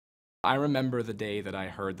I remember the day that I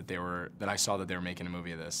heard that I saw that they were making a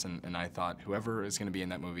movie of this, and I thought, whoever is gonna be in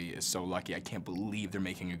that movie is so lucky. I can't believe they're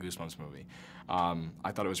making a Goosebumps movie.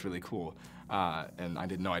 I thought it was really cool, and I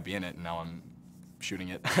didn't know I'd be in it, and now I'm shooting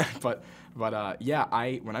it. but yeah,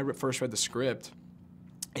 when I first read the script,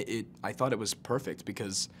 I thought it was perfect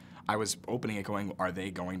because I was opening it going, are they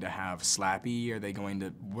going to have Slappy?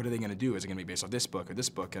 What are they gonna do? Is it gonna be based off this book or this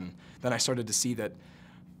book? And then I started to see that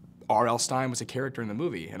R.L. Stine was a character in the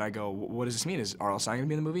movie, and I go, what does this mean? Is R.L. Stine gonna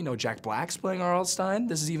be in the movie? No, Jack Black's playing R.L. Stine?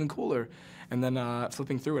 This is even cooler. And then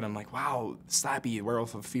flipping through it, I'm like, wow, Slappy,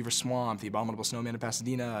 Werewolf of Fever Swamp, The Abominable Snowman in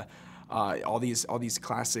Pasadena, all these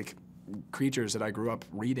classic creatures that I grew up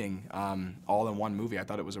reading all in one movie. I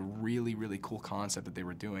thought it was a really, really cool concept that they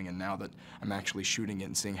were doing, and now that I'm actually shooting it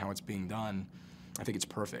and seeing how it's being done, I think it's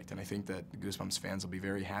perfect, and I think that Goosebumps fans will be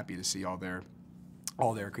very happy to see all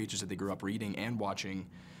their creatures that they grew up reading and watching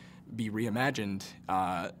be reimagined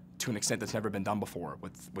to an extent that's never been done before,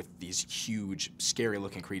 with these huge,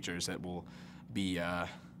 scary-looking creatures that will be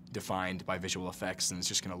defined by visual effects, and it's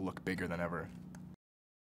just gonna look bigger than ever.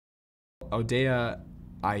 Odea,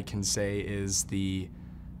 I can say, is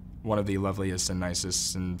one of the loveliest and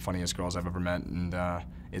nicest and funniest girls I've ever met, and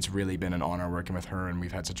it's really been an honor working with her, and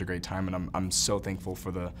we've had such a great time, and I'm so thankful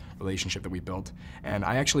for the relationship that we built. And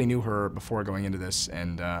I actually knew her before going into this,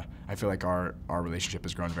 and I feel like our relationship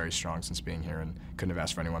has grown very strong since being here, and couldn't have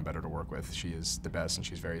asked for anyone better to work with. She is the best, and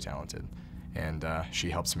she's very talented, and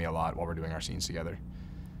she helps me a lot while we're doing our scenes together.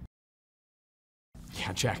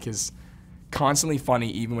 Yeah, Jack is constantly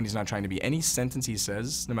funny, even when he's not trying to be. Any sentence he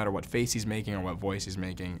says, no matter what face he's making or what voice he's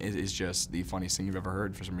making, is just the funniest thing you've ever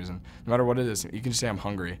heard for some reason. No matter what it is, you can just say, I'm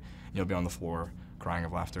hungry, and you'll be on the floor crying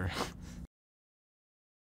of laughter.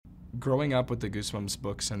 Growing up with the Goosebumps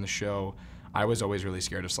books and the show, I was always really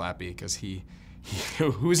scared of Slappy, because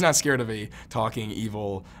who's not scared of a talking,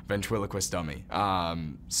 evil, ventriloquist dummy?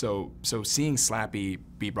 So seeing Slappy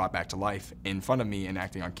be brought back to life in front of me and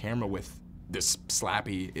acting on camera with this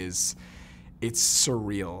Slappy it's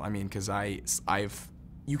surreal. I mean, because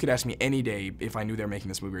you could ask me any day if I knew they were making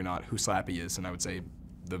this movie or not, who Slappy is, and I would say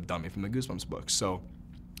the dummy from the Goosebumps books. So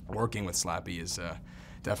working with Slappy is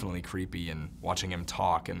definitely creepy, and watching him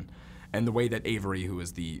talk, and the way that Avery, who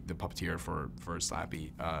is the puppeteer for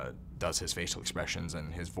Slappy, does his facial expressions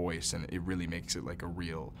and his voice, and it really makes it like a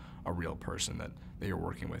real person that you're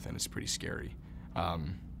working with, and it's pretty scary.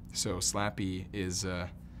 So Slappy is,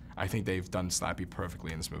 I think they've done Slappy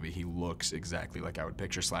perfectly in this movie. He looks exactly like I would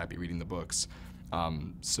picture Slappy reading the books.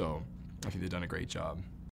 So I think they've done a great job.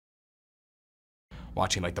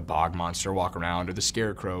 Watching like the bog monster walk around, or the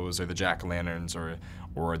scarecrows, or the jack-o'-lanterns,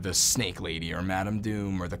 or the snake lady, or Madame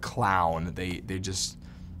Doom, or the clown,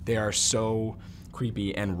 they are so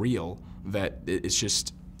creepy and real that it's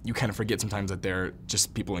just, you kind of forget sometimes that they're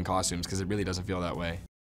just people in costumes, because it really doesn't feel that way.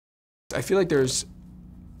 I feel like there's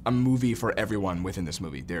a movie for everyone within this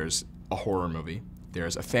movie. There's a horror movie,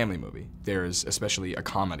 there's a family movie, there's especially a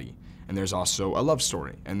comedy, and there's also a love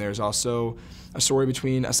story, and there's also a story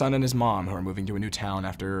between a son and his mom who are moving to a new town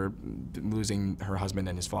after losing her husband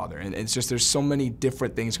and his father. And it's just, there's so many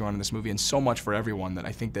different things going on in this movie, and so much for everyone, that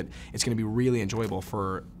I think that it's gonna be really enjoyable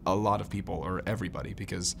for a lot of people, or everybody,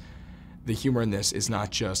 because the humor in this is not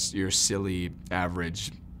just your silly,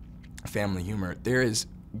 average family humor. There is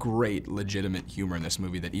great, legitimate humor in this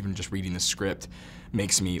movie that even just reading the script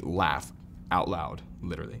makes me laugh out loud,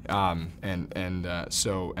 literally.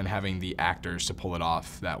 And having the actors to pull it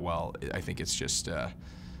off that well, I think it's just, I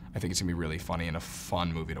think it's gonna be really funny and a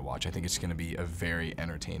fun movie to watch. I think it's gonna be a very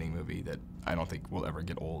entertaining movie that I don't think will ever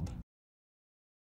get old.